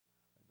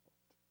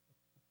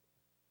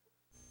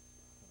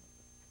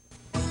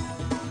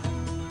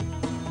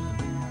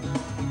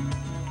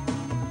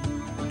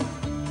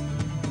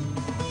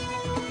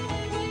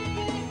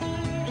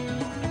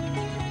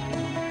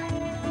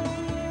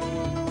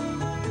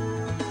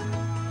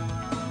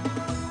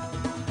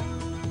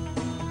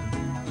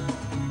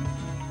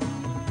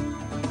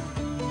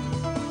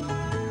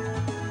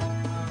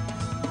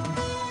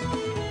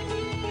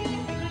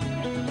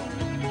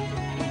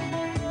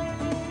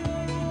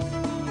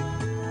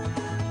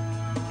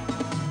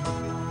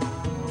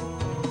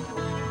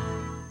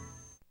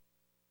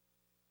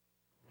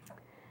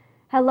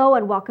Hello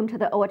and welcome to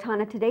the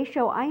Owatonna Today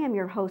Show. I am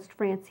your host,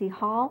 Francy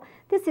Hall.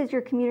 This is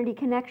your Community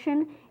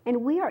Connection,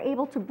 and we are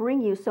able to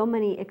bring you so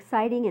many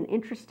exciting and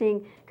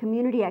interesting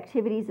community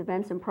activities,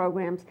 events, and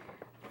programs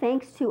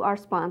thanks to our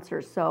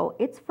sponsors. So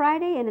it's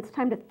Friday and it's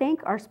time to thank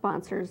our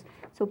sponsors,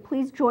 so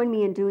please join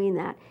me in doing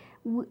that.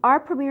 Our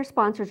premier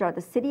sponsors are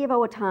the City of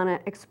Owatonna,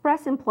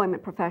 Express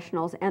Employment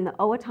Professionals, and the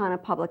Owatonna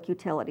Public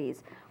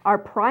Utilities. Our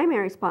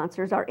primary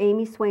sponsors are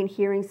Amy Swain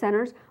Hearing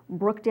Centers,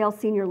 Brookdale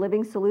Senior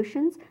Living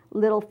Solutions,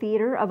 Little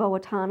Theater of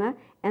Owatonna,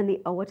 and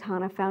the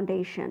Owatonna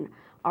Foundation.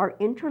 Our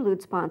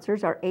interlude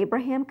sponsors are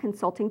Abraham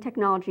Consulting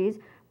Technologies,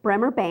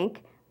 Bremer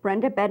Bank,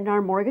 Brenda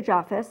Bednar Mortgage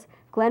Office,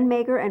 Glenn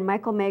Mager and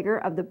Michael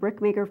Mager of the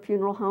Brickmaker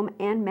Funeral Home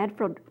and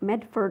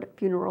Medford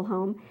Funeral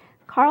Home,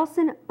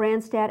 Carlson,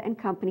 Brandstad and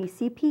Company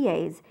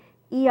CPAs,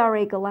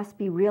 ERA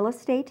Gillespie Real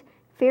Estate,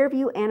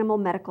 Fairview Animal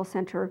Medical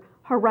Center,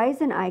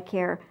 Horizon Eye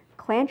Care,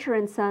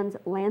 Clancher & Sons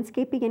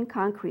Landscaping and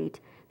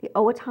Concrete, the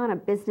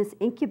Owatonna Business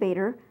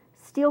Incubator,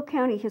 Steele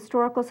County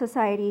Historical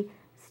Society,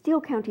 Steele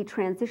County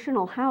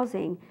Transitional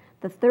Housing,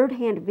 the Third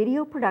Hand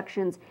Video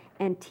Productions,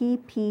 and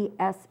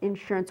TPS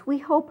Insurance. We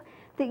hope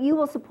that you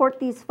will support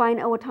these fine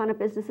Owatonna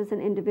businesses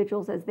and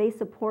individuals as they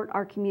support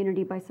our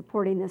community by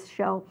supporting this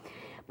show.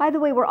 By the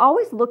way, we're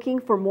always looking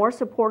for more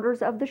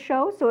supporters of the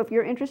show, so if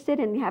you're interested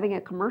in having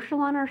a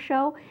commercial on our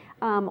show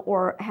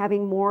or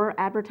having more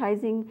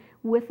advertising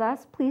with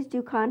us, please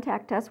do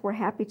contact us. We're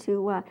happy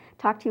to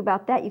talk to you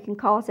about that. You can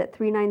call us at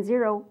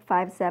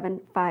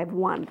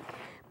 390-5751.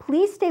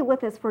 Please stay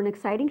with us for an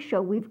exciting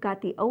show. We've got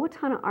the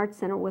Owatonna Arts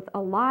Center with a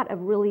lot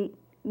of really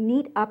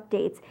neat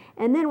updates,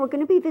 and then we're going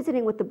to be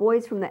visiting with the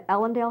boys from the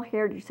Ellendale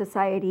Heritage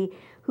Society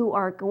who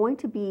are going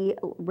to be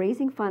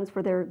raising funds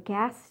for their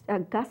Gus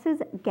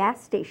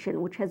Gas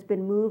Station, which has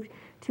been moved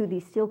to the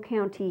Steele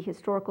County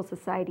Historical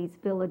Society's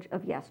Village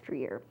of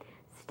Yesteryear.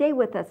 Stay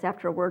with us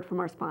after a word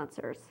from our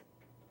sponsors.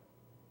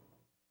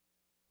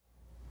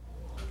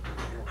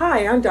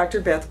 Hi, I'm Dr.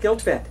 Beth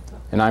Giltvet.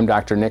 And I'm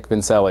Dr. Nick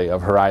Vincelli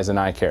of Horizon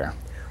Eye Care.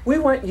 We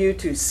want you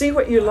to see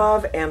what you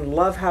love and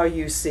love how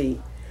you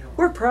see.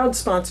 We're proud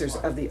sponsors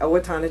of the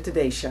Owatonna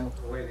Today Show.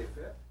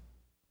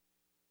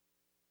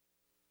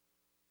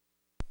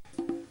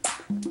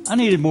 I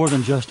needed more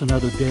than just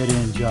another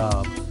dead-end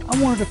job.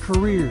 I wanted a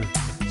career,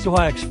 so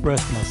I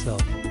expressed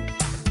myself.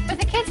 With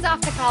the kids off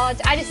to college,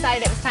 I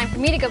decided it was time for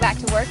me to go back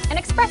to work and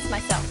express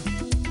myself.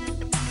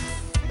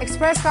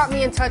 Express got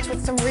me in touch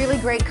with some really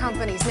great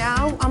companies.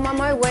 Now I'm on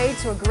my way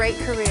to a great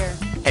career.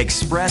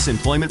 Express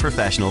Employment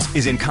Professionals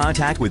is in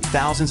contact with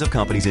thousands of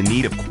companies in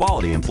need of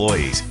quality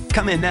employees.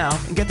 Come in now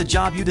and get the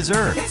job you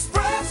deserve.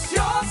 Express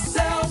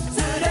yourself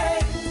today.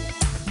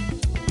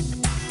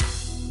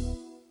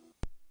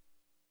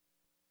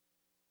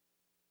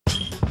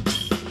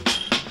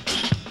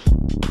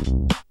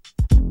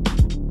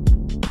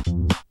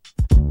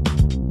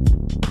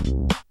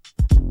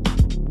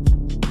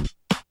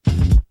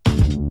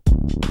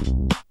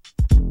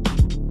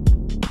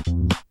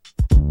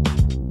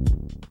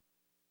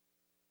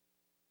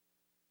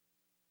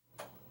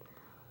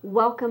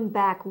 Welcome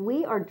back.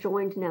 We are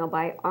joined now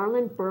by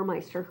Arlan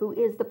Burmeister, who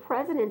is the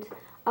president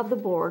of the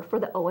board for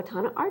the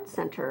Owatonna Arts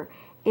Center.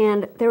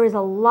 And there is a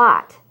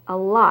lot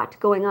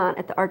going on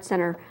at the Arts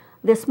Center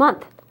this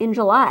month in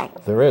July.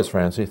 There is,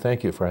 Francie.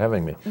 Thank you for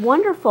having me.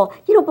 Wonderful.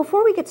 You know,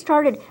 before we get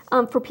started,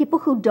 for people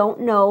who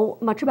don't know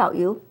much about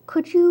you,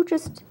 could you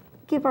just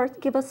give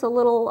us a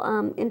little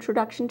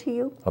introduction to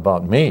you?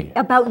 About me?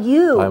 About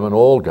you. I'm an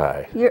old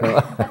guy.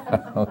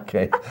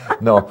 Okay.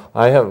 No,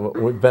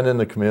 we've been in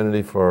the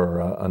community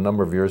for a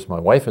number of years. My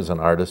wife is an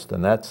artist,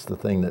 and that's the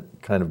thing that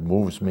kind of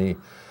moves me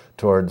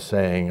towards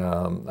saying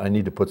I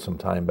need to put some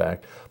time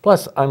back.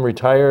 Plus, I'm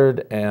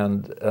retired,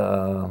 and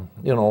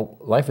you know,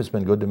 life has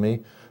been good to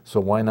me, so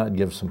why not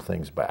give some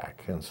things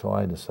back? And so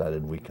I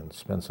decided we can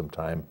spend some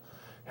time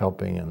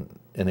helping in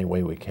any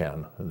way we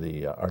can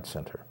the Arts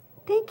Center.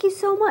 Thank you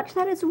so much.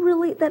 That is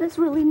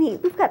really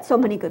neat. We've got so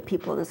many good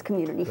people in this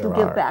community who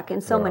give back in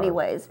so many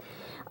ways.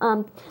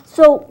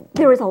 So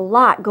there is a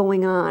lot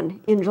going on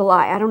in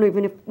July. I don't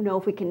even know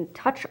if we can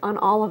touch on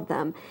all of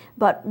them,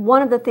 but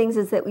one of the things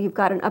is that you've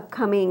got an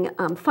upcoming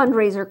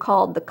fundraiser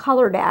called the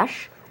Color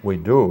Dash. We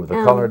do.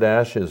 The Color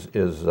Dash is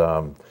it's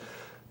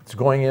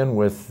going in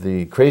with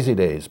the Crazy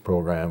Days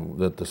program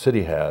that the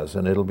city has,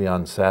 and it'll be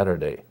on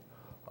Saturday.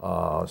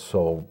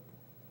 So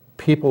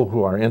people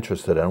who are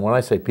interested, and when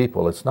I say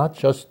people, it's not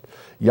just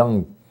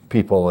young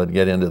people that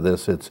get into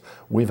this.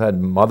 We've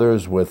had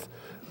mothers with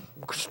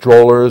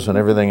strollers and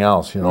everything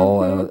else, you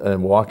know,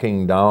 and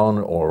walking down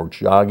or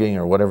jogging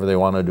or whatever they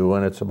want to do,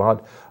 and it's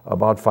about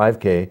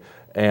 5K.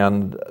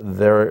 And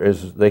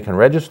they can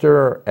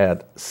register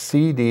at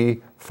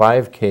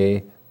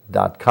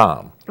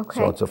cd5k.com. Okay.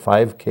 So it's a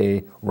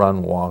 5K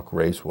run, walk,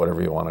 race,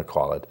 whatever you want to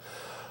call it.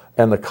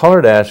 And the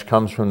Color Dash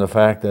comes from the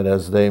fact that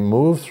as they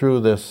move through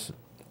this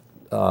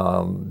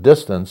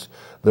distance,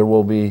 there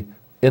will be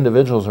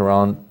individuals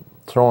around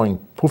throwing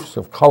poofs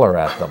of color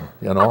at them,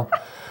 you know.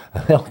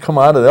 They'll come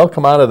out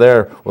of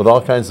there with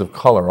all kinds of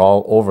color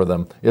all over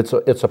them. It's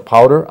a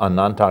powder, a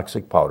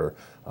non-toxic powder.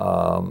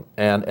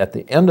 And at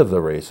the end of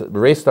the race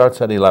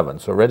starts at 11,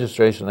 so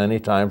registration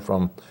anytime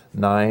from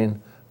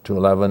 9 to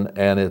 11,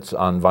 and it's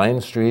on Vine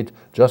Street,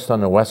 just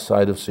on the west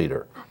side of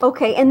Cedar.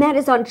 Okay, and that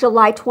is on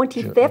July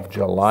 25th?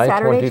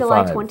 Saturday,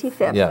 July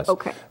 25th. Yes.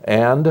 Okay.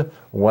 And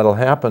what'll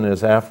happen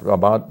is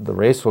the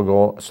race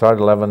will start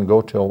at 11,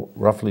 go till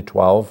roughly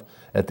 12.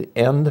 At the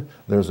end,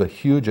 there's a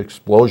huge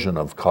explosion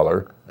of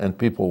color, and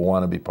people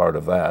want to be part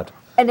of that.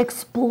 An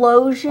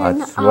explosion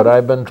That's what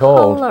I've been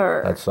told.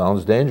 Color. That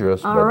sounds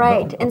dangerous. All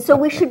right, no. And so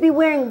we should be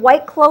wearing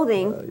white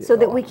clothing so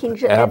that we can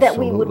that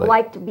we would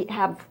like to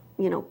have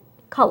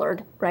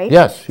colored, right?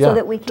 Yes, yeah. So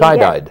that we can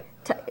tie-dyed.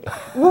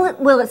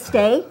 Will it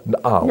stay? No.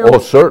 Oh,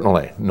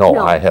 certainly. No,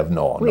 I have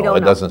no. We No, don't it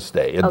know. doesn't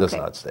stay. It does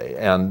not stay.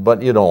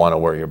 But you don't want to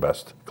wear your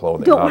best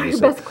clothing. Don't obviously.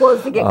 wear your best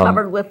clothes to get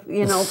covered with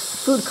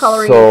food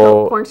coloring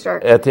So and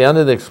cornstarch. at the end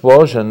of the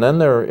explosion, then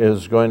there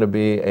is going to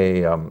be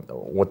a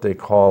what they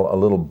call a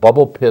little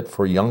bubble pit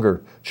for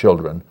younger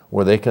children,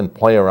 where they can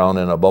play around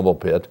in a bubble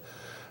pit.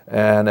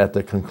 And at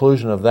the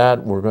conclusion of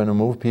that, we're going to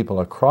move people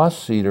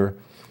across Cedar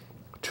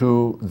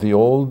to the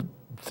old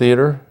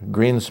theater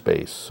green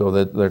space, so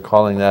that they're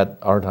calling that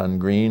Art on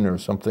Green or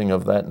something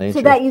of that nature.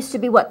 So that used to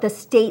be what, the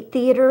State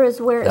Theater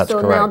is where? That's so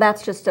correct. Now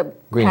that's just a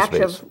Green patch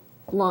space. of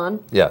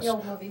lawn? Yes. The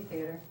old movie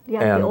theater.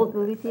 Yeah, the old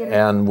movie theater.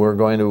 And we're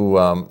going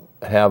to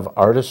have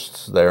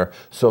artists there.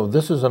 So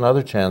this is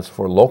another chance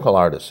for local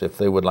artists, if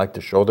they would like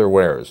to show their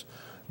wares.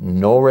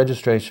 No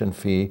registration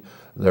fee.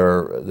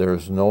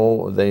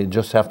 They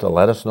just have to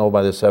let us know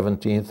by the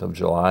 17th of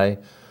July,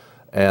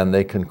 and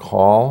they can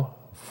call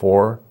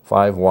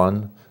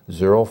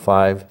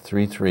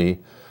 451-0533,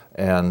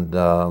 and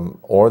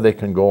or they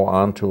can go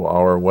onto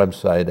our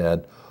website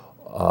at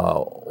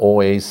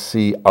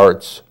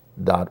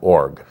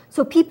oacarts.org.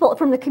 So people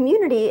from the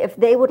community, if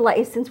they would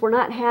like, since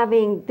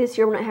this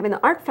year we're not having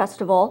the art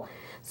festival,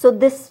 so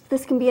this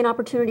can be an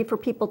opportunity for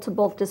people to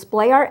both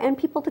display art and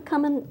people to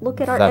come and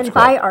look at art and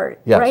buy art,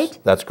 yes, right?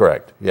 That's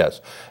correct,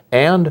 yes.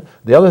 And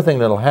the other thing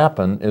that'll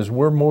happen is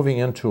we're moving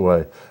into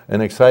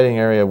an exciting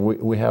area.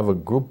 We have a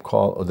group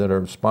that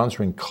are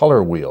sponsoring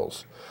Color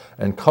Wheels.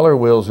 And Color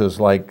Wheels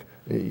is like,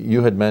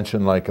 you had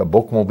mentioned, like a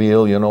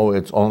bookmobile,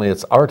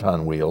 it's art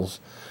on wheels,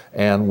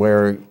 and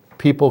where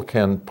people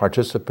can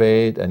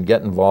participate and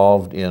get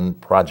involved in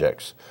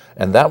projects.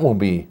 And that will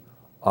be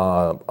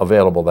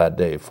available that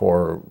day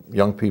for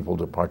young people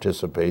to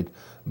participate,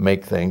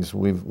 make things.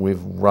 We've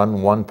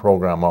run one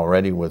program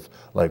already with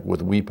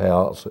Wee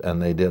Pals,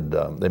 and they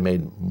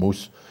made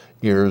moose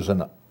ears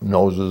and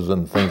noses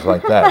and things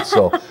like that.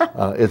 So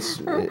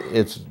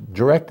it's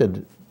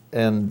directed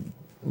and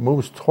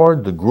moves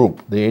toward the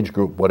group, the age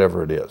group,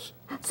 whatever it is.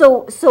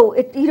 So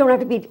you don't have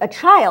to be a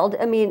child.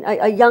 I mean,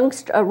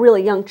 a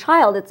really young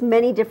child. It's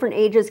many different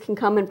ages can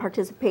come and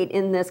participate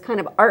in this kind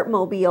of art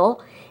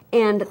mobile.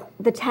 And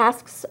the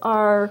tasks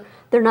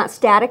they're not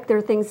static.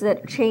 They're things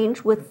that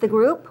change with the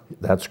group.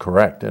 That's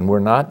correct. And we're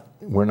not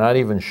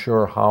even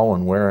sure how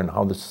and where and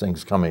how this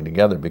thing's coming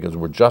together, because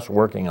we're just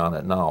working on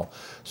it now.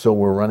 So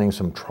we're running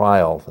some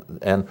trial,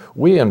 and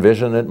we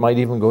envision it might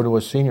even go to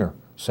a senior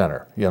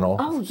center,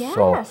 Oh, yes.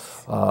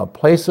 So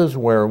places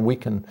where we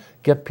can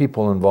get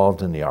people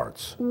involved in the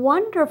arts.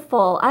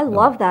 Wonderful. I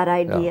love that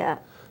idea. Yeah.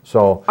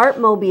 So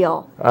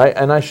Artmobile.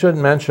 I should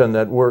mention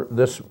that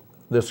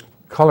this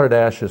Color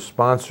Dash is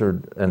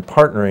sponsored and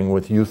partnering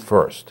with Youth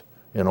First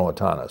in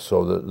Owatonna.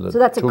 So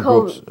that's two a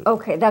groups.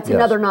 Okay, that's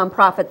another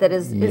nonprofit that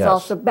is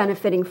also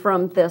benefiting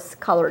from this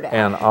Color Dash.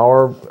 And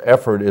our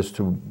effort is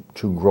to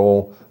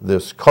grow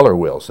this Color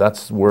Wheels.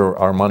 That's where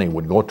our money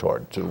would go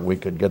toward. So we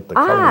could get the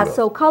Color Wheels.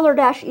 So Color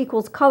Dash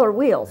equals Color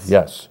Wheels.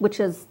 Yes. Which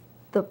is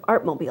the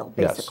Artmobile,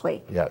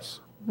 basically.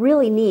 Yes.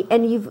 Really neat.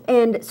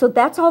 And so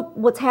that's all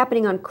what's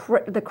happening on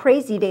the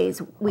Crazy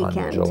Days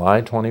weekend. On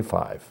July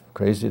 25,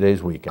 Crazy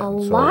Days weekend. A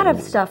lot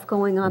of stuff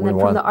going on then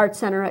from the Art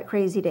Center at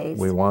Crazy Days.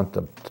 We want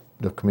the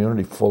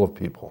community full of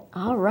people.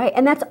 All right.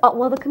 And that's,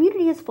 the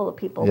community is full of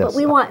people, yes. But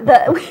we want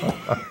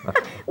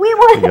we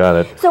want. You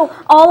got it. So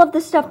all of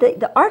the stuff that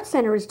the Art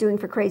Center is doing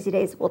for Crazy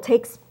Days will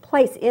take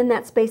place in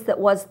that space that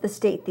was the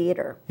State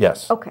Theater.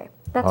 Yes. Okay.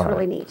 That's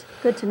really neat.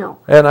 Good to know.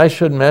 And I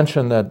should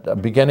mention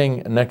that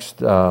beginning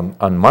next,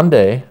 on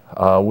Monday,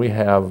 we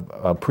have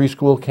a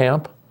preschool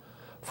camp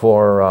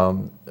for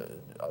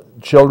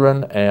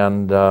children,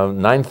 and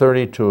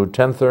 9:30 to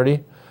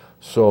 10:30,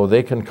 so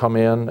they can come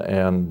in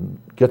and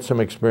get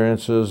some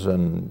experiences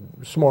and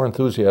some more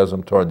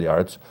enthusiasm toward the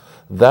arts.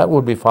 That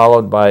will be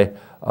followed by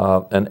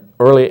an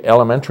early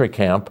elementary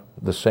camp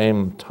the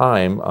same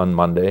time on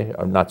Monday,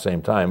 or not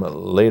same time,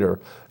 later,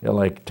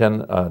 like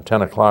 10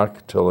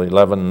 o'clock till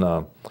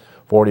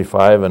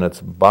 11:45, and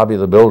it's Bobby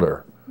the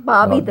Builder.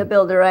 Bobby the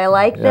Builder, I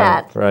like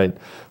that. Right.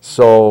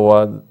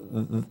 So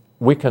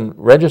we can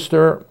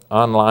register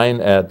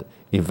online at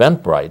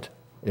Eventbrite,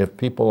 if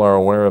people are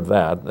aware of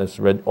that,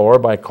 or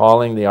by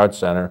calling the Art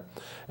Center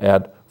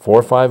at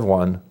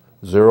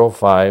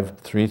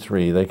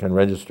 451-0533. They can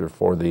register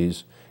for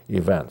these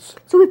events.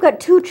 So we've got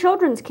two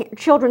children's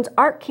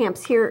art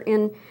camps here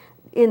in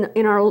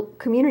in our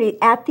community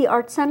at the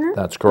Arts Center.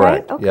 That's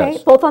correct. Right? Okay.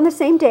 Yes. Both on the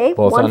same day.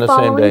 Both one on the same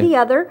following day. the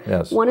other.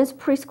 Yes. One is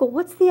preschool.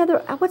 What's the other?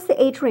 What's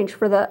the age range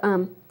for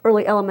the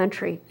early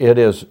elementary?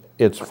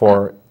 It's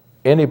for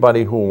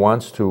anybody who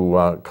wants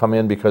to come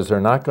in, because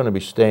they're not going to be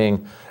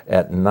staying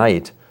at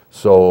night.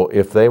 So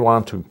if they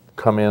want to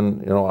come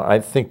in, I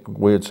think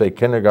we would say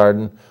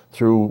kindergarten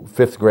through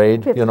 5th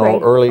grade, Fifth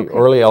grade,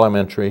 early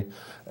elementary,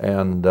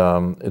 and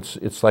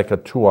it's like a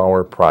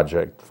 2-hour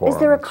project for them. Is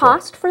there a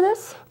cost for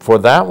this? For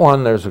that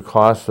one, there's a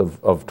cost of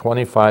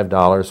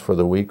 $25 for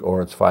the week,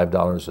 or it's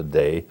 $5 a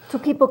day. So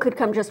people could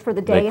come just for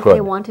the day if could,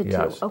 they wanted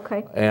yes. to.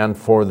 Okay. And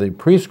for the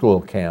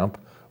preschool camp,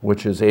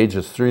 which is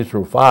ages 3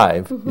 through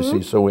 5, you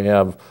see, so we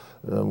have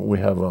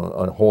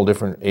a whole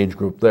different age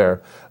group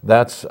there.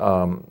 That's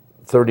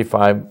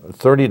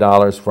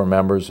 $30 for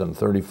members and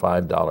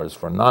 $35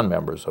 for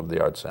non-members of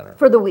the Arts Center.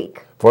 For the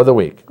week? For the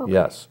week, Okay.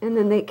 yes. And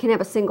then they can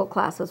have a single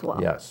class as well?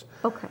 Yes.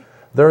 Okay.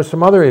 There are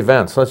some other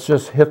events. Let's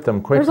just hit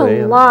them quickly.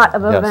 There's a lot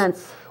of Yes.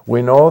 events.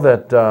 We know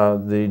that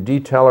the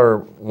D-Teller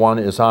one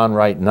is on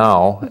right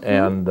now,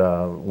 and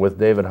with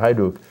David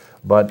Hyduk,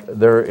 but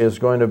there is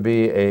going to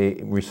be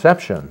a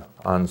reception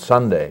on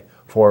Sunday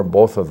for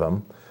both of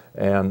them,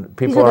 and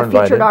people These are are the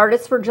invited. featured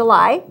artists for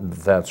July?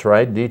 That's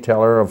right.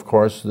 D-Teller, of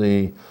course,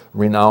 the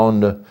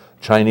renowned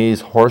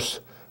Chinese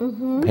horse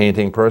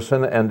painting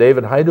person, and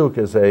David Hyduk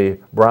is a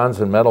bronze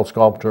and metal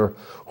sculptor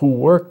who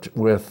worked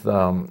with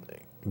Granlund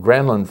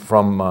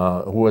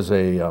who was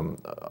a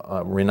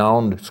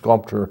renowned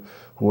sculptor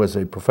who was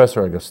a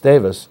professor at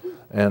Gustavus,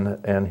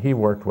 and he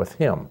worked with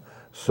him.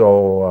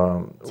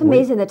 So it's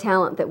amazing the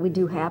talent that we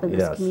do have in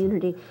this Yes.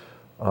 community.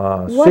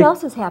 What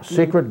else is happening?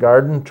 Secret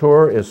Garden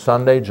Tour is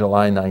Sunday,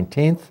 July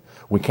 19th.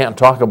 We can't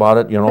talk about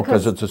it,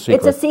 because it's a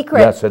secret. It's a secret.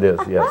 Yes, it is,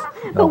 yes.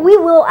 But we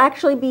will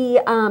actually be,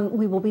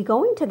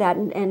 going to that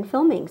and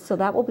filming, so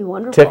that will be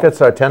wonderful.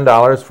 Tickets are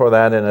 $10 for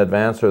that in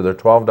advance, or they're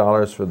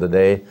 $12 for the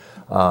day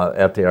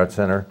at the Arts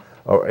Center,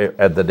 or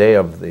at the day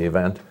of the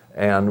event.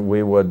 And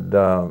we would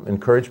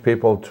encourage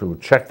people to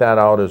check that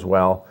out as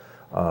well.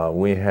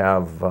 We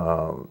have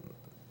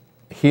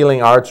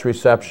healing arts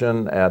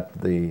reception at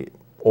the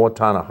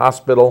Owatonna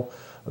Hospital.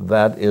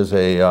 That is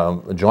a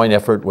joint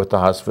effort with the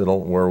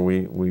hospital where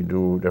we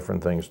do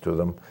different things to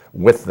them,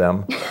 with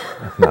them,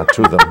 not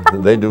to them.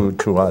 They do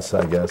to us,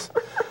 I guess.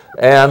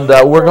 And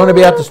we're going to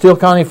be at the Steele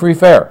County Free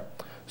Fair.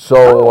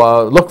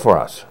 So look for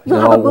us.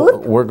 You'll have a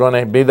booth? We're going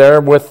to be there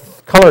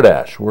with Color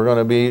Dash. We're going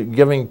to be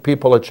giving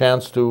people a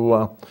chance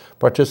to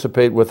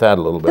participate with that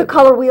a little bit. The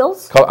color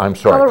wheels? I'm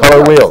sorry,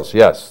 color wheels.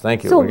 Yes,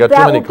 thank you. So we got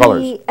too many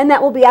colors. And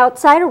that will be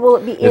outside, or will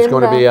it be in It's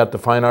going to be at the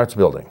Fine Arts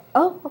Building.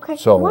 Oh, okay.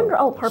 So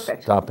Oh,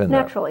 perfect. stop in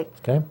there. Naturally.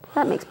 Okay.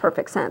 That makes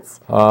perfect sense.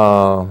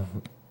 So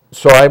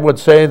I would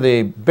say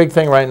the big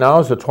thing right now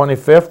is the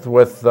 25th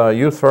with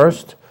Youth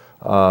First,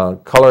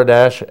 Color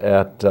Dash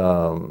at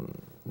on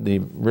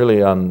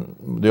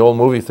the old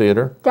movie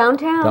theater.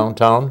 Downtown?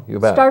 Downtown, you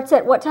bet. Starts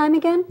at what time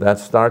again? That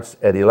starts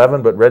at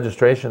 11, but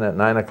registration at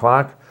 9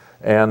 o'clock.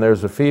 And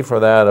there's a fee for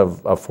that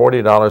of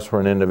 $40 for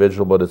an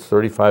individual, but it's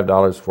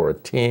 $35 for a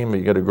team.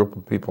 You get a group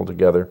of people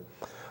together.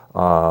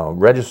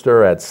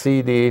 Register at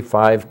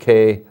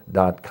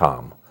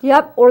cd5k.com.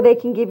 Yep, or they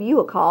can give you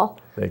a call.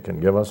 They can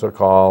give us a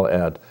call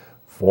at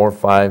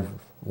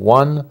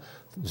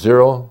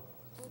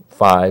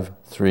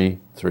 451-0533.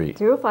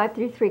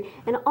 0533.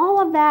 And all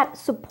of that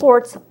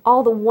supports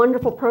all the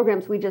wonderful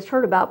programs we just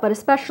heard about, but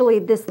especially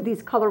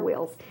these color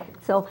wheels.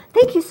 So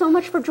thank you so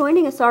much for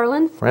joining us,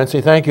 Arlan. Francie,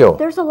 thank you.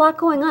 There's a lot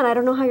going on. I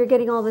don't know how you're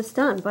getting all this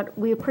done, but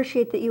we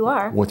appreciate that you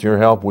are. With your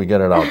help, we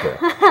get it out there.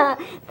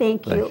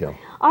 Thank you. Thank you.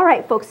 All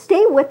right, folks,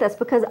 stay with us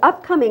because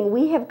upcoming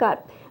we have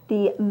got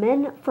the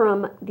men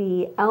from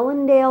the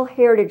Ellendale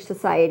Heritage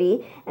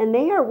Society, and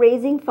they are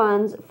raising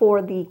funds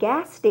for the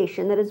gas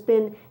station that has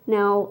been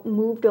now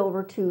moved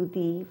over to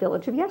the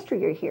Village of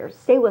Yesteryear here.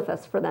 Stay with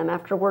us for them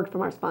after a word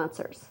from our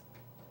sponsors.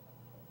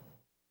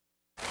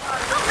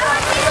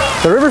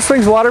 The River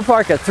Springs Water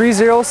Park at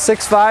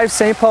 3065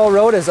 St. Paul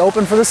Road is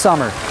open for the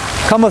summer.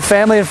 Come with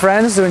family and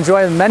friends to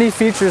enjoy the many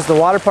features the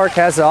water park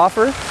has to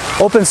offer.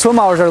 Open swim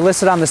hours are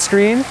listed on the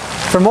screen.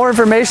 For more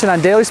information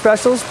on daily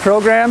specials,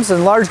 programs,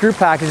 and large group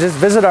packages,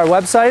 visit our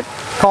website,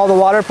 call the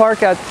water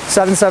park at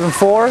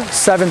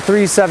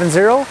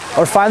 774-7370,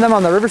 or find them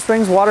on the River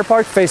Springs Water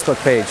Park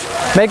Facebook page.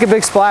 Make a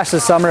big splash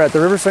this summer at the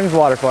River Springs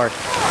Water Park.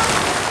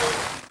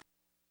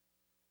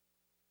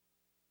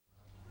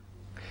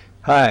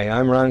 Hi,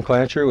 I'm Ron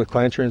Clancher with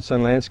Clancher &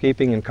 Son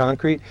Landscaping and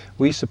Concrete.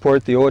 We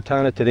support the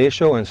Owatonna Today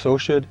Show, and so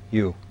should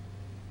you.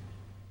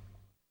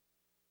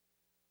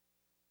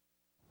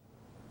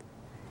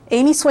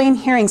 Amy Swain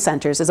Hearing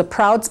Centers is a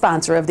proud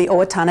sponsor of the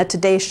Owatonna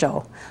Today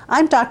Show.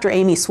 I'm Dr.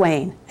 Amy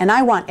Swain, and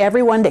I want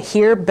everyone to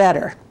hear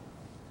better.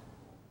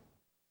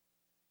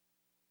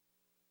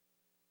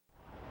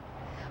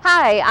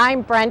 Hi,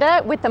 I'm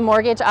Brenda with the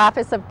Mortgage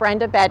Office of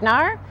Brenda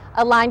Bednar,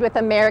 aligned with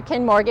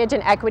American Mortgage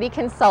and Equity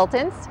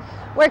Consultants,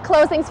 where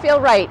closings feel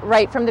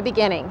right from the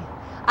beginning.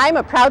 I'm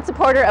a proud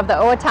supporter of the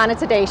Owatonna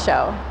Today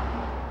Show.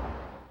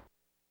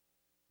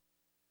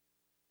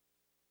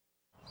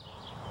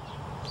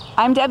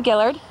 I'm Deb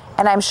Gillard.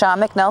 And I'm Shaw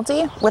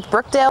McNulty with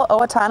Brookdale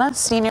Owatonna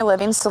Senior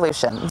Living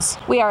Solutions.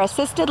 We are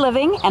assisted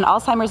living and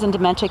Alzheimer's and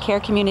dementia care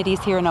communities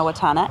here in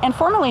Owatonna, and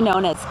formerly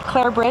known as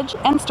Clare Bridge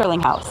and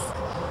Sterling House.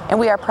 And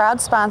we are proud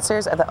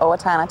sponsors of the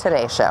Owatonna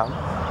Today Show.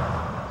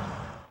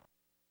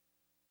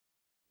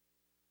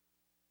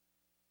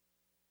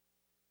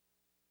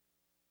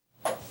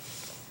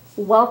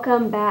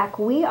 Welcome back.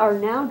 We are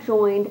now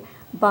joined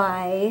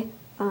by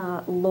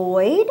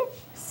Lloyd,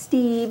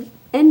 Steve,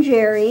 and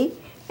Jerry,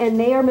 and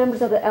they are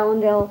members of the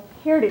Ellendale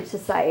Heritage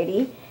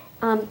Society.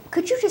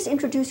 Could you just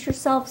introduce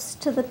yourselves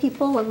to the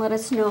people and let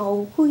us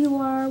know who you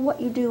are, what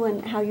you do,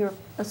 and how you're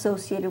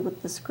associated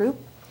with this group?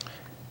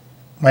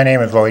 My name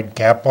is Lloyd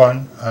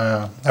Kaplan.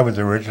 I was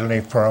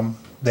originally from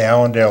the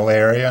Ellendale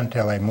area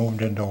until I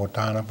moved into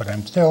Owatonna, but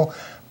I'm still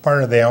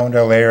part of the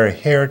Ellendale Area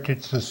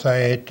Heritage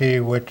Society,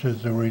 which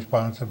is the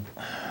responsible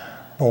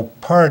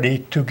party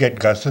to get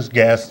Gus's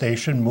Gas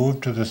Station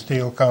moved to the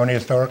Steele County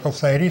Historical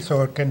Society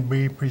so it can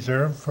be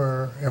preserved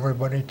for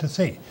everybody to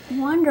see.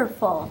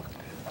 Wonderful.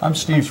 I'm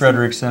Steve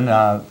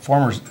Fredrickson,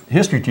 former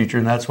history teacher,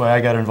 and that's why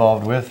I got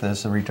involved with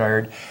this,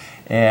 retired,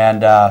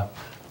 and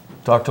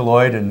talked to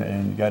Lloyd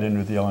and got in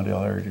with the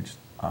Ellendale Heritage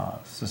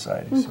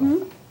Society.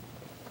 So.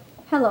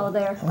 Hello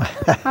there.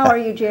 How are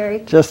you, Jerry?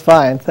 Just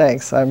fine,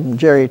 thanks. I'm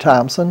Jerry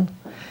Thompson.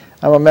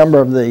 I'm a member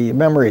of the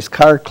Memories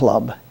Car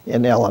Club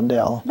in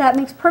Ellendale. That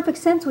makes perfect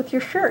sense with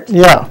your shirt.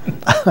 Yeah.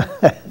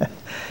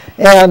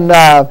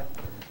 And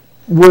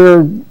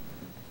we're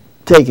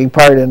taking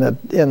part in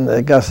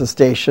the Gus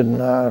Station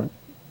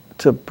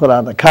to put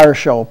on the car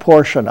show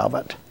portion of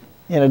it.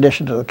 In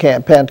addition to the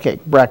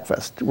pancake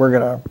breakfast, we're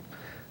going to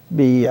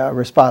be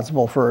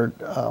responsible for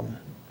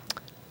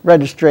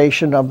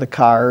registration of the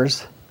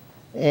cars,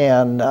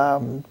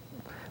 and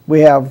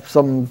we have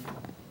some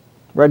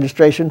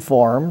registration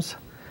forms,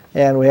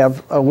 and we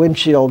have a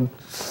windshield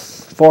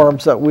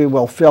forms that we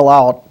will fill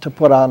out to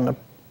put on the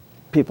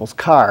people's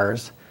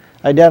cars,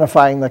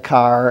 identifying the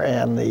car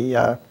and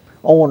the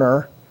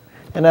owner.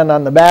 And then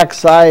on the back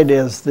side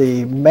is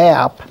the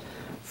map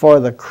for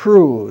the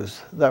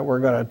cruise that we're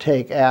going to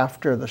take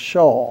after the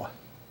show.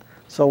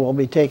 So we'll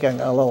be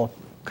taking a little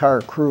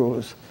car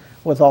cruise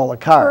with all the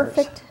cars.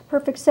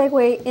 Perfect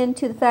segue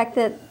into the fact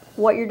that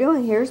what you're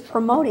doing here is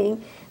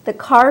promoting the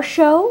car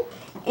show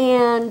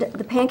and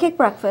the pancake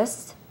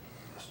breakfast,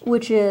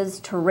 which is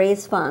to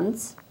raise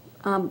funds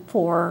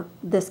for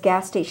this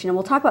gas station. And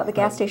we'll talk about the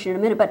gas station in a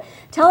minute, but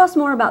tell us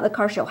more about the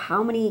car show.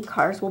 How many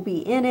cars will be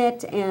in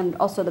it, and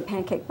also the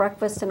pancake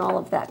breakfast and all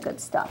of that good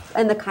stuff,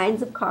 and the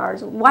kinds of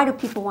cars. Why do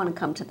people want to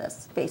come to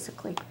this,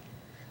 basically?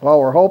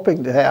 Well, we're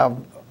hoping to have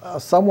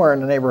somewhere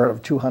in the neighborhood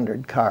of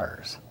 200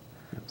 cars.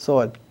 So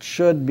it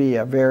should be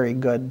a very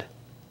good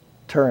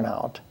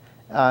turnout.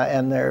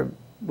 And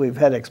we've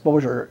had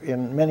exposure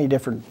in many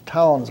different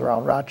towns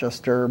around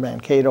Rochester,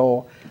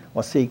 Mankato,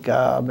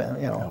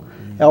 Waseca,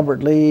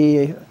 Albert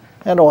Lee,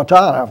 and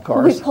Owatonna, of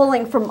course. We'll be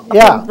pulling from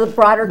the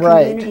broader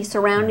community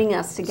surrounding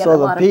us to get a lot of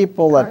cars. So the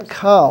people that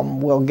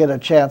come will get a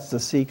chance to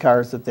see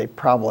cars that they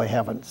probably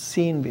haven't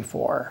seen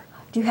before.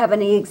 Do you have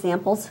any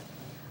examples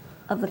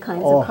of the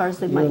kinds of cars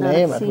they might not have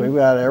seen? You name it. We've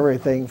got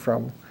everything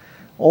from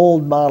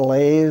old Model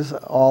A's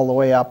all the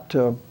way up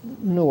to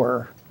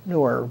newer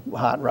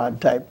hot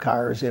rod type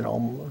cars,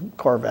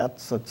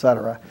 Corvettes,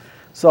 etc.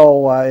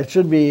 So it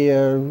should be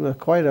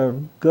quite a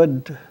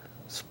good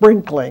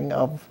sprinkling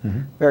of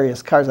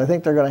various cars. I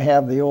think they're going to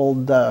have the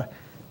old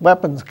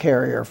weapons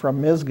carrier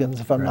from Misgan's,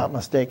 if I'm not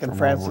mistaken,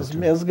 Francis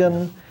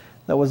Misgan,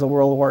 that was a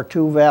World War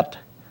II vet.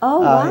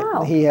 Oh,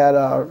 wow. He had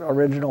an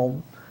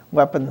original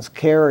weapons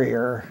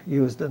carrier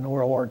used in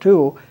World War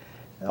II,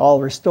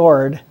 all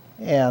restored.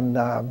 And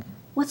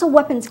what's a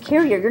weapons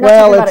carrier? You're not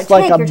talking about a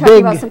tank, you're talking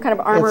about some kind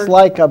of armored... It's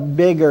like a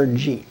bigger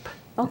Jeep.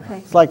 Okay.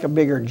 It's like a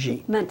bigger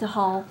Jeep. Meant to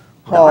haul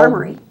the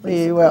armory.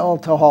 Well,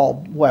 to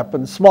haul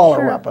weapons,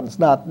 smaller weapons,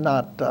 not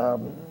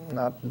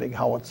big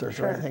howitzers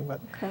or anything. But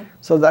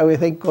so that we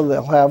think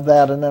they'll have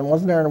that. And then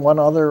wasn't there one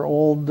other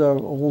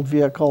old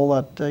vehicle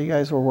that you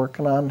guys were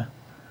working on?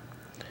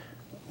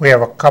 We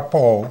have a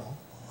couple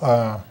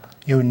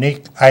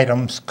unique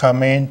items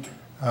coming.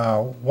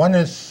 One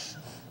is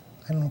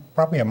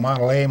probably a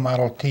Model A,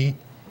 Model T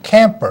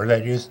camper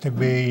that used to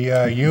be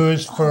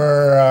used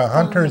for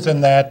hunters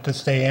and that to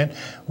stay in.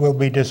 We'll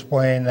be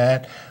displaying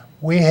that.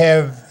 We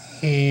have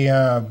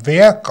a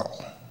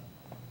vehicle,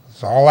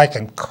 that's all I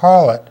can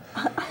call it.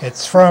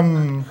 It's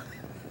from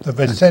the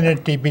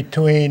vicinity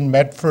between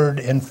Medford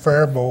and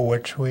Faribault,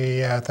 which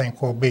we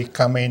think will be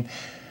coming,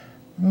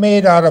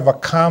 made out of a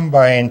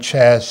combine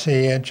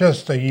chassis, and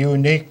just a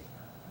unique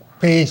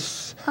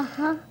piece.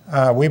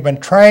 We've been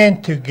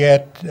trying to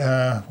get,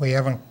 we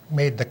haven't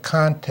made the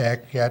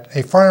contact yet,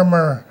 a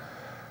farmer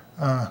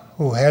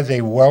who has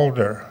a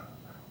welder.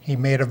 He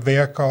made a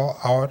vehicle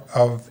out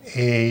of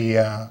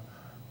a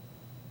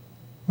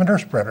manure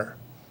spreader.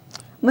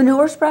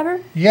 Manure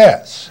spreader?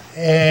 Yes,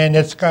 and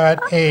it's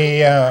got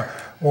a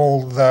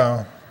old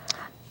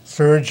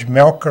surge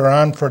milker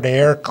on for the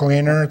air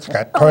cleaner. It's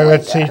got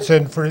toilet seats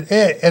in for it.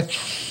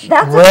 It's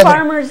That's ready. a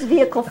farmer's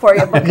vehicle for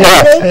you because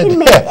Yes, they can it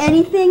make is.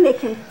 anything, they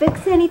can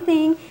fix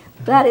anything.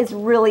 That is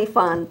really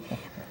fun.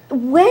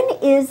 When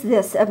is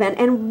this event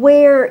and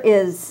where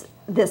is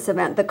this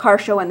event, the car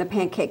show and the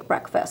pancake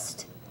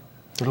breakfast?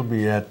 It'll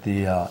be at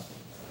the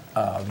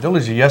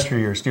Village of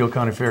Yesteryear, Steele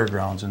County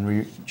Fairgrounds, and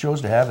we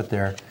chose to have it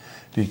there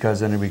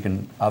because then we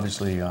can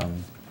obviously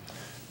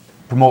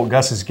promote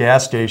Gus's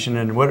Gas Station.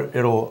 And what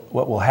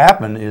will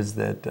happen is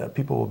that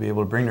people will be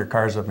able to bring their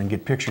cars up and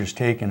get pictures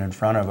taken in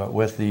front of it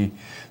with the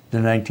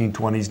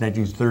 1920s,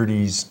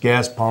 1930s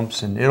gas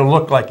pumps, and it'll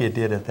look like it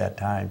did at that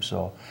time.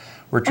 So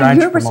we're trying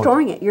and you're to promote.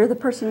 restoring it. You're the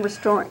person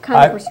restoring,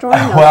 restoring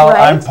those, well,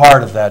 right? I'm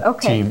part of that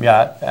Okay. team,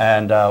 yeah,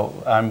 and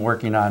I'm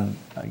working on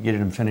getting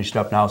them finished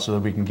up now so that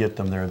we can get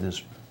them there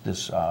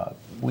this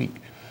week.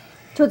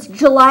 So it's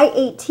July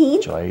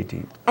 18th. July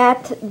 18th.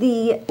 At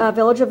the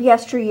Village of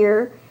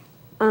Yesteryear.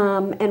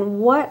 And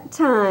what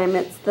time?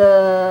 It's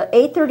the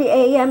 8:30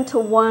 a.m. to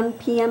 1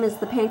 p.m. is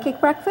the pancake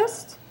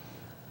breakfast?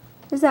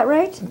 Is that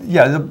right?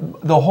 Yeah,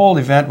 the whole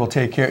event will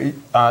take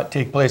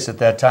place at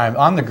that time.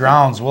 On the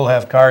grounds, we'll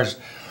have cars,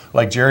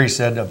 like Jerry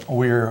said,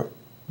 we're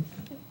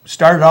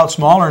started out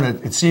smaller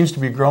and it seems to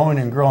be growing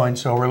and growing,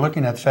 so we're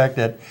looking at the fact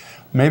that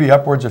maybe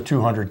upwards of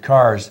 200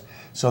 cars.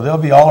 So they'll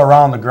be all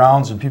around the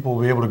grounds and people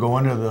will be able to go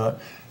into the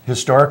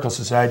Historical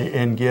Society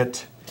and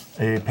get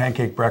a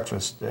pancake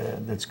breakfast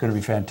that's going to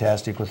be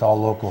fantastic with all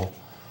local,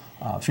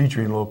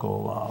 featuring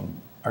local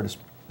artists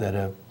that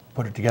have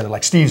put it together,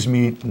 like Steve's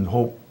Meat and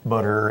Hope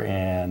Butter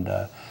and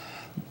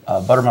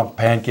buttermilk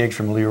pancakes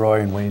from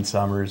Leroy and Wayne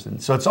Summers.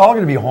 And so it's all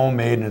going to be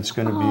homemade and it's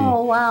going to be...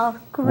 Oh, wow,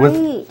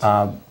 great.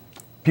 With,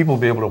 people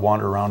will be able to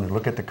wander around and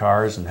look at the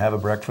cars and have a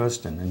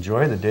breakfast and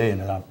enjoy the day in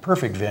a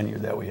perfect venue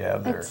that we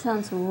have there. That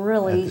sounds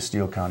really... At the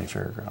Steele County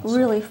Fairgrounds.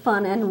 Really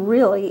fun and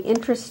really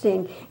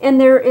interesting. And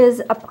there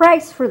is a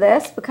price for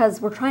this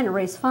because we're trying to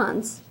raise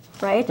funds,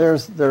 right?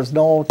 There's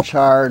no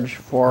charge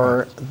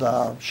for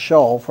the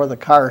show, for the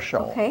car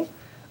show. Okay.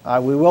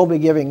 We will be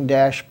giving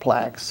dash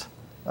plaques,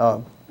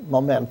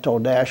 memento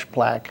dash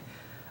plaque.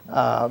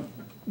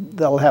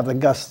 They'll have the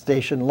Gus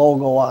Station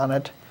logo on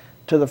it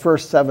to the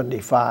first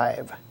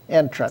 75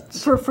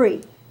 entrants. For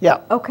free?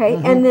 Yeah. Okay,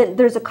 and then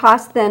there's a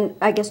cost then,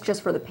 I guess,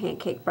 just for the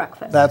pancake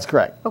breakfast? That's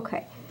correct.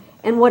 Okay.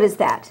 And what is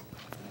that?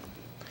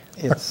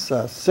 It's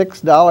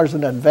 $6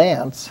 in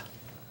advance.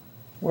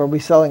 We'll be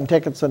selling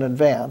tickets in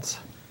advance,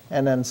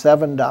 and then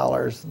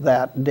 $7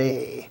 that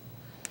day.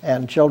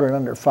 And children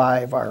under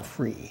 5 are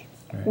free.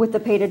 With the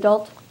paid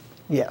adult?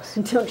 Yes.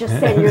 Don't just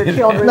send your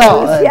children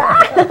No, loose.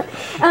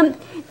 Yeah.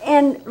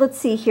 And let's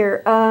see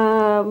here.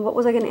 What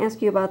was I going to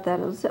ask you about that?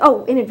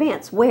 In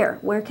advance. Where?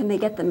 Where can they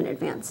get them in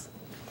advance?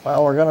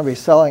 Well, we're going to be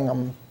selling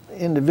them.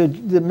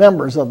 The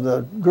members of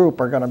the group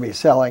are going to be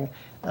selling,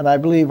 and I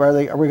believe are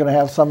we going to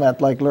have some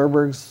at like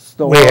Lerberg's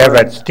store? We have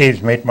at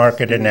Steve's Meat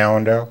Market in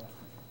Allendale,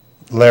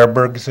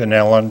 Lerberg's in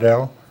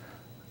Allendale,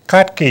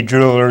 Kotke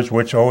Jewelers,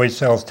 which always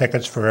sells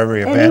tickets for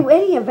every event.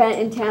 Any event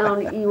in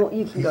town,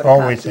 you can go to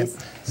Always.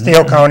 Kotke's.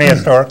 Steele County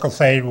Historical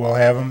Society will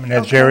have them, and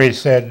as Jerry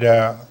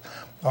said,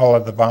 all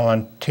of the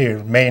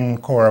volunteers, main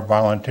corps of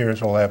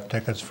volunteers will have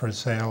tickets for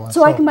sale.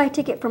 So I can buy a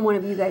ticket from one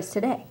of you guys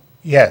today?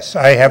 Yes,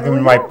 I have them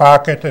in my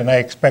pocket, and I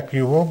expect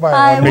you will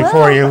buy one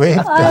before you leave.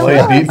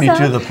 They beat me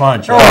to the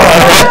punch.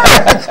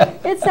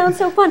 It sounds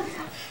so fun.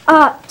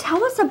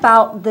 Tell us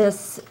about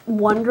this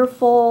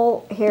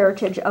wonderful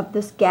heritage of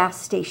this gas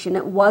station.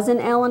 It was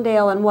in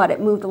Allendale, and what? It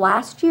moved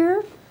last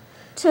year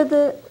to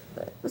the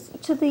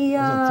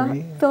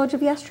Village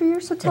of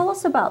Yesteryear. So tell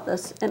us about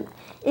this, and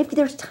if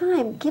there's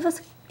time, give us.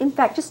 In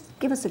fact, just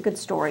give us a good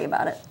story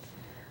about it.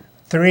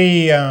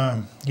 3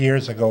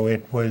 years ago,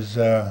 it was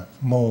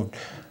moved.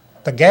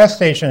 The gas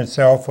station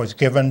itself was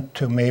given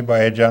to me by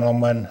a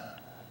gentleman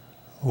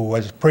who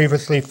was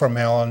previously from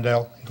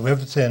Allendale. He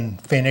lives in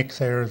Phoenix,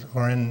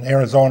 or in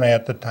Arizona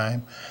at the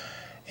time.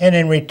 And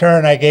in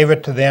return, I gave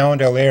it to the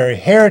Allendale Area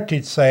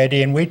Heritage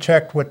Society, and we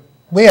checked what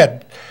we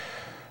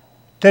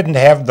didn't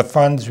have the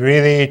funds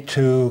really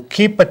to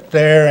keep it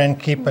there and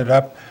keep it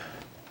up.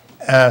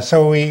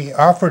 So we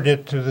offered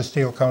it to the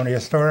Steele County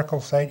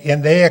Historical Society,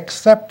 and they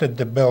accepted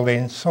the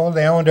building. So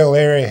the Allendale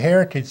Area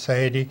Heritage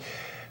Society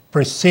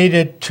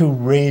proceeded to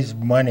raise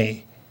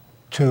money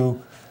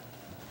to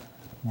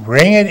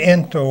bring it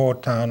into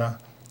Owatonna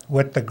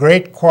with the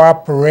great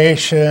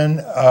cooperation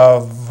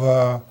of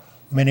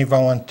many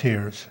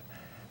volunteers,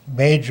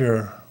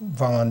 major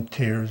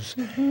volunteers.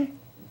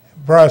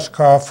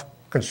 Broskoff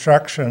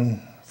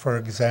Construction, for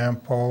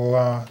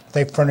example,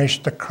 they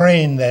furnished a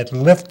crane that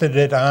lifted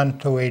it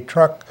onto a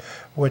truck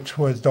which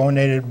was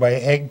donated by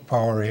Egg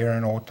Power here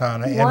in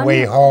Owatonna, and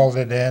we hauled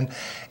it in,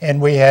 and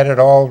we had it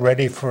all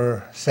ready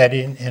for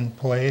setting in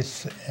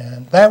place,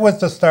 and that was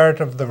the start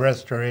of the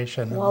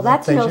restoration. Well,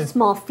 that's no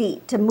small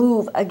feat to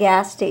move a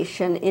gas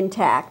station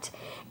intact,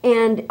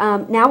 and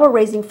now we're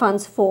raising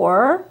funds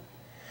for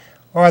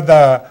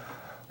the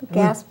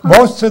gas pumps?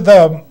 most of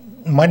the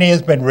money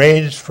has been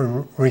raised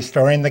for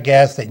restoring the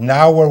gas station.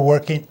 Now we're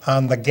working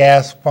on the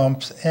gas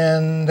pumps,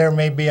 and there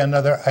may be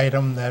another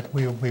item that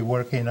we'll be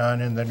working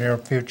on in the near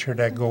future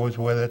that goes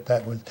with it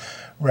that would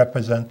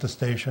represent the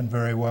station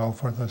very well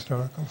for the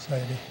Historical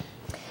Society.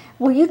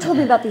 Well, you told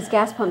me about these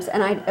gas pumps,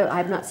 and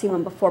I've not seen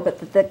one before, but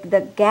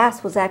the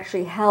gas was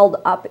actually held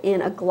up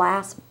in a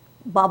glass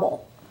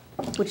bubble,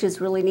 which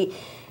is really neat.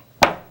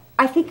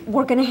 I think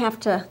we're going to have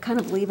to kind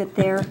of leave it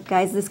there,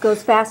 guys. This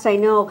goes fast, I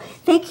know.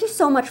 Thank you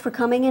so much for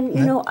coming, and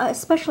you know,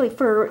 especially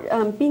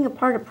for being a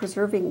part of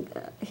preserving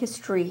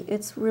history.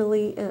 It's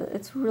really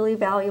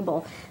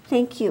valuable.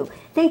 Thank you.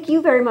 Thank you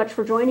very much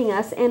for joining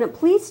us, and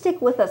please stick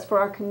with us for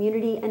our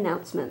community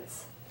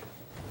announcements.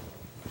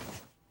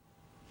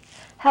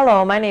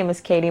 Hello, my name is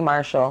Katie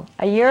Marshall.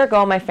 A year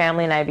ago, my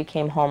family and I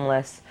became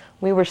homeless.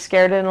 We were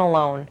scared and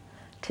alone.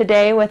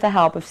 Today, with the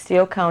help of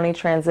Steele County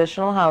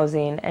Transitional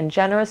Housing and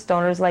generous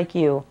donors like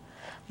you,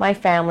 my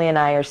family and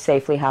I are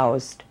safely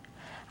housed.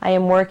 I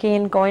am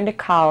working, going to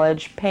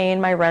college, paying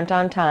my rent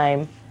on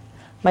time.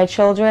 My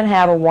children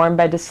have a warm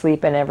bed to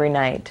sleep in every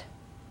night.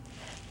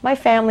 My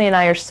family and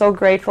I are so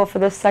grateful for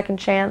this second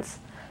chance.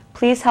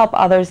 Please help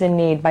others in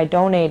need by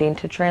donating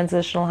to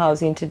Transitional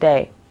Housing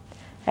today.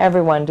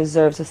 Everyone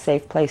deserves a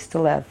safe place to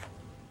live.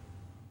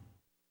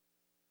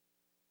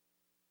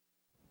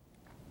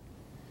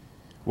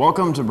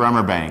 Welcome to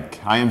Bremer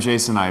Bank. I am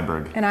Jason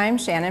Iberg. And I'm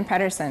Shannon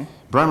Pedersen.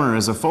 Bremer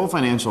is a full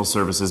financial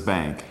services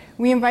bank.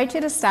 We invite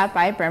you to stop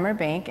by Bremer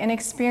Bank and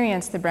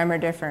experience the Bremer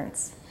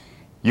difference.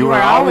 You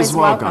are always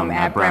welcome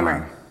at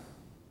Bremer.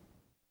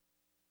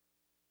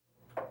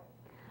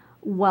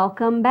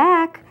 Welcome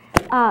back.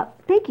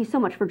 Thank you so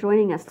much for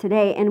joining us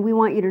today, and we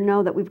want you to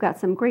know that we've got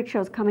some great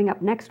shows coming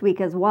up next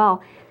week as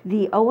well.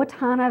 The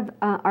Owatonna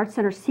Arts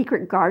Center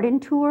Secret Garden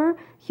Tour,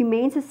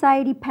 Humane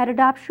Society Pet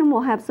Adoption,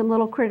 we'll have some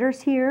little critters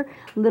here,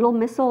 Little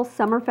Missile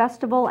Summer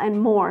Festival,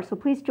 and more. So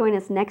please join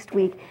us next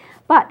week.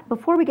 But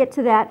before we get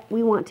to that,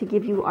 we want to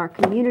give you our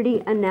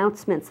community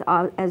announcements.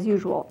 As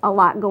usual, a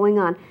lot going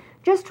on.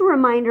 Just a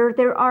reminder,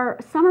 there are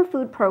summer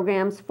food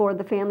programs for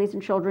the families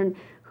and children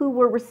who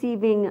were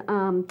receiving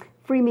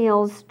free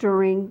meals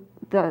during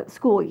the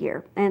school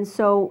year. And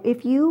so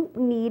if you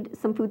need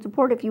some food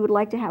support, if you would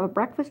like to have a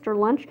breakfast or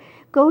lunch,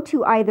 go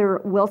to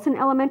either Wilson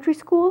Elementary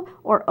School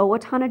or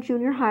Owatonna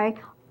Junior High.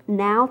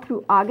 Now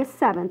through August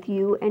 7th,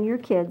 you and your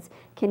kids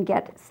can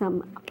get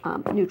some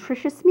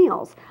nutritious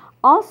meals.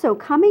 Also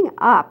coming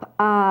up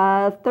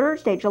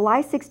Thursday,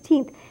 July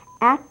 16th,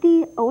 at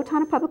the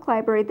Owatonna Public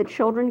Library, the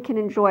children can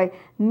enjoy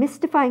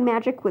Mystifying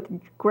Magic with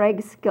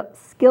Greg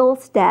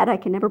Skillstead, I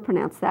can never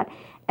pronounce that,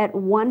 at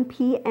 1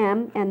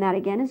 p.m., and that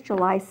again is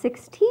July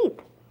 16th.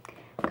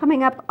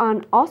 Coming up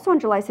also on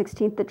July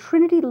 16th, the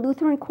Trinity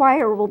Lutheran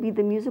Choir will be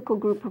the musical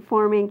group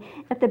performing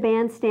at the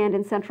bandstand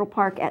in Central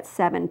Park at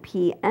 7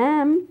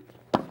 p.m.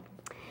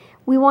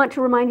 We want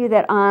to remind you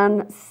that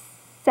on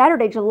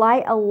Saturday,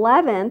 July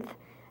 11th,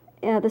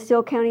 the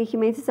Steele County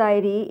Humane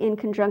Society, in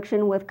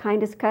conjunction with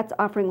Kindest Cuts,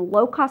 offering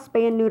low-cost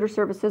spay and neuter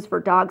services for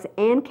dogs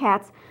and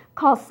cats.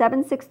 Call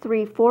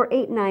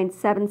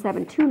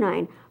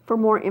 763-489-7729 for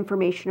more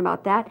information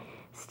about that.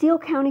 Steele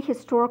County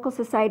Historical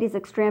Society's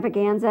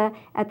extravaganza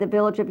at the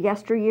Village of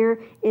Yesteryear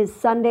is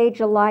Sunday,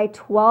 July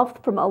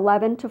 12th from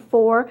 11 to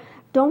 4.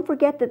 Don't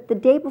forget that the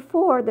day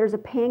before, there's a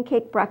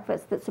pancake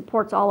breakfast that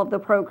supports all of the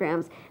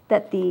programs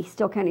that the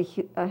Steele County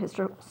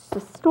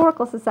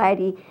Historical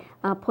Society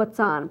puts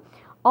on.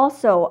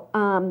 Also,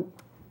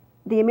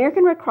 the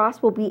American Red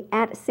Cross will be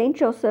at St.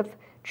 Joseph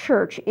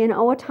Church in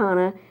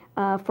Owatonna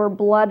for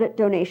blood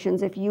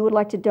donations. If you would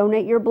like to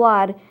donate your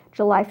blood,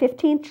 July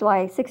 15th,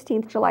 July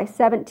 16th, July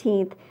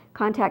 17th,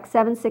 contact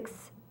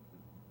 676-6872,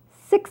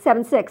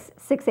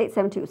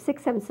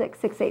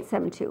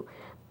 676-6872.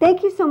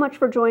 Thank you so much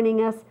for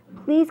joining us.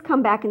 Please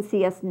come back and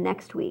see us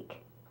next week.